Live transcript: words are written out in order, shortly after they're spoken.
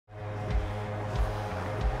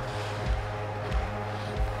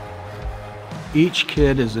Each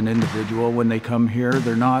kid is an individual. When they come here,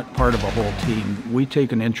 they're not part of a whole team. We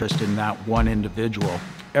take an interest in that one individual.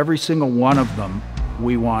 Every single one of them,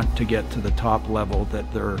 we want to get to the top level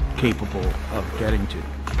that they're capable of getting to.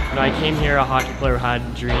 When I came here, a hockey player who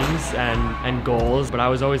had dreams and goals, but I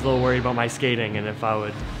was always a little worried about my skating and if I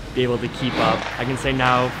would be able to keep up. I can say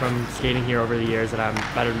now from skating here over the years that I'm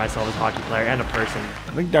bettered myself as a hockey player and a person.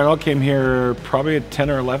 I think Darnell came here probably at 10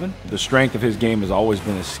 or 11. The strength of his game has always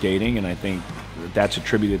been his skating, and I think that's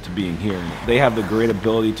attributed to being here. They have the great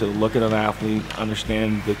ability to look at an athlete,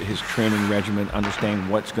 understand his training regimen, understand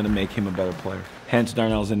what's going to make him a better player. Hence,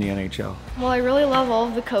 Darnell's in the NHL. Well, I really love all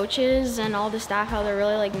of the coaches and all the staff, how they're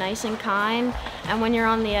really nice and kind. And when you're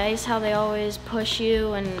on the ice, how they always push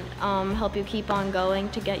you and help you keep on going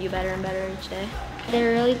to get you better and better each day.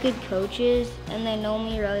 They're really good coaches, and they know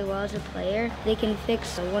me really well as a player. They can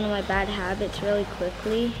fix one of my bad habits really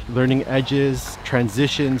quickly. Learning edges,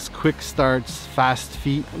 transitions, quick starts, fast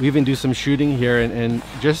feet. We even do some shooting here, and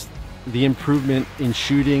just the improvement in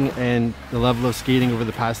shooting and the level of skating over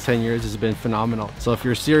the past 10 years has been phenomenal. So if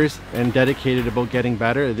you're serious and dedicated about getting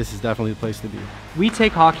better, this is definitely the place to be. We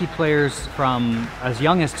take hockey players from as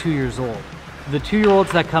young as 2 years old. The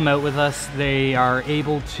 2-year-olds that come out with us, they are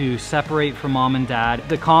able to separate from mom and dad.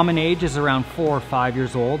 The common age is around 4 or 5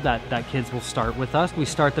 years old that kids will start with us. We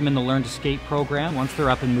start them in the Learn to Skate program. Once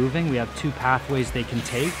they're up and moving, we have 2 pathways they can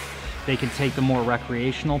take. They can take the more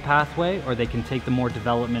recreational pathway, or they can take the more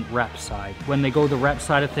development rep side. When they go the rep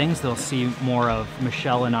side of things, they'll see more of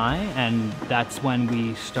Michele and I, and that's when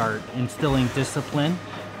we start instilling discipline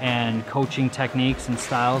and coaching techniques and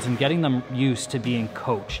styles and getting them used to being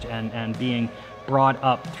coached and being brought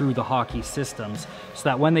up through the hockey systems, so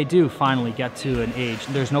that when they do finally get to an age,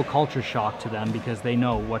 there's no culture shock to them because they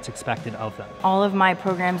know what's expected of them. All of my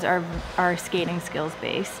programs are skating skills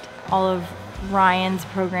based. All of Ryan's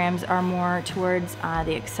programs are more towards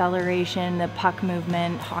the acceleration, the puck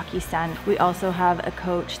movement, hockey sense. We also have a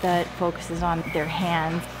coach that focuses on their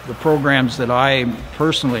hands. The programs that I'm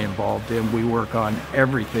personally involved in, we work on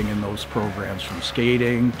everything in those programs, from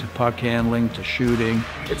skating to puck handling to shooting.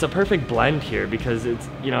 It's a perfect blend here because it's,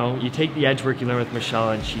 you take the edge work you learn with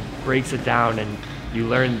Michele and she breaks it down, and you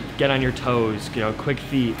learn get on your toes, quick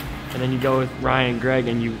feet. And then you go with Ryan and Greg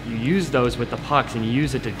and you use those with the pucks, and you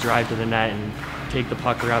use it to drive to the net and take the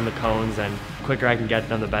puck around the cones, and the quicker I can get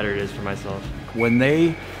them, the better it is for myself. When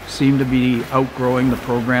they seem to be outgrowing the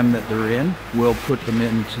program that they're in, we'll put them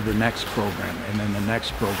into the next program and then the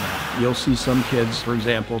next program. You'll see some kids, for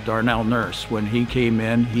example, Darnell Nurse, when he came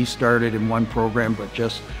in, he started in one program but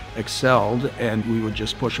just excelled, and we would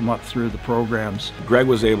just push him up through the programs. Greg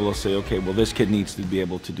was able to say, okay, well, this kid needs to be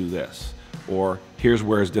able to do this. Or here's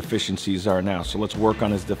where his deficiencies are now, so let's work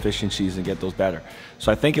on his deficiencies and get those better.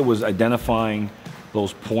 So I think it was identifying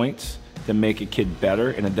those points that make a kid better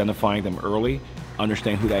and identifying them early,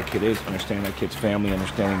 understand who that kid is, understand that kid's family,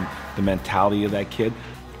 understanding the mentality of that kid.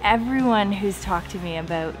 Everyone who's talked to me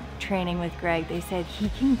about training with Greg, they said he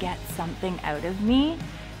can get something out of me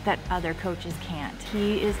that other coaches can't.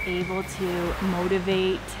 He is able to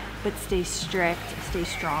motivate, but stay strict, stay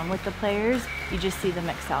strong with the players. You just see them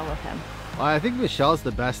excel with him. I think Michele's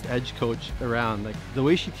the best edge coach around. Like the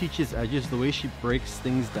way she teaches edges, the way she breaks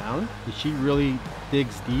things down, she really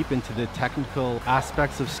digs deep into the technical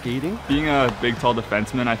aspects of skating. Being a big, tall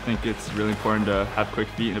defenseman, I think it's really important to have quick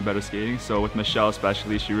feet and a better skating. So with Michele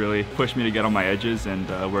especially, she really pushed me to get on my edges and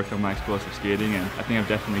work on my explosive skating, and I think I've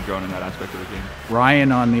definitely grown in that aspect of the game.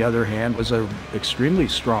 Ryan, on the other hand, was an extremely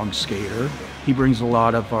strong skater. He brings a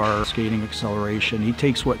lot of our skating acceleration. He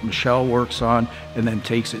takes what Michele works on and then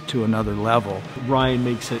takes it to another level. Ryan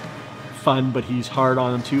makes it fun, but he's hard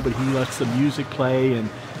on them too, but he lets the music play, and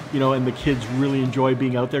and the kids really enjoy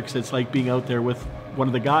being out there because it's like being out there with one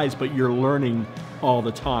of the guys, but you're learning all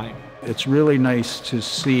the time. It's really nice to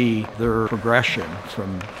see their progression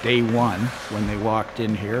from day one when they walked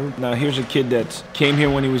in here. Now here's a kid that came here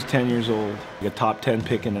when he was 10 years old, a top 10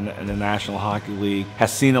 pick in the National Hockey League,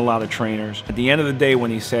 has seen a lot of trainers. At the end of the day,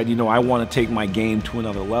 when he said, I want to take my game to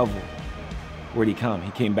another level, where'd he come?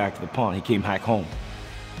 He came back to the pond. He came back home.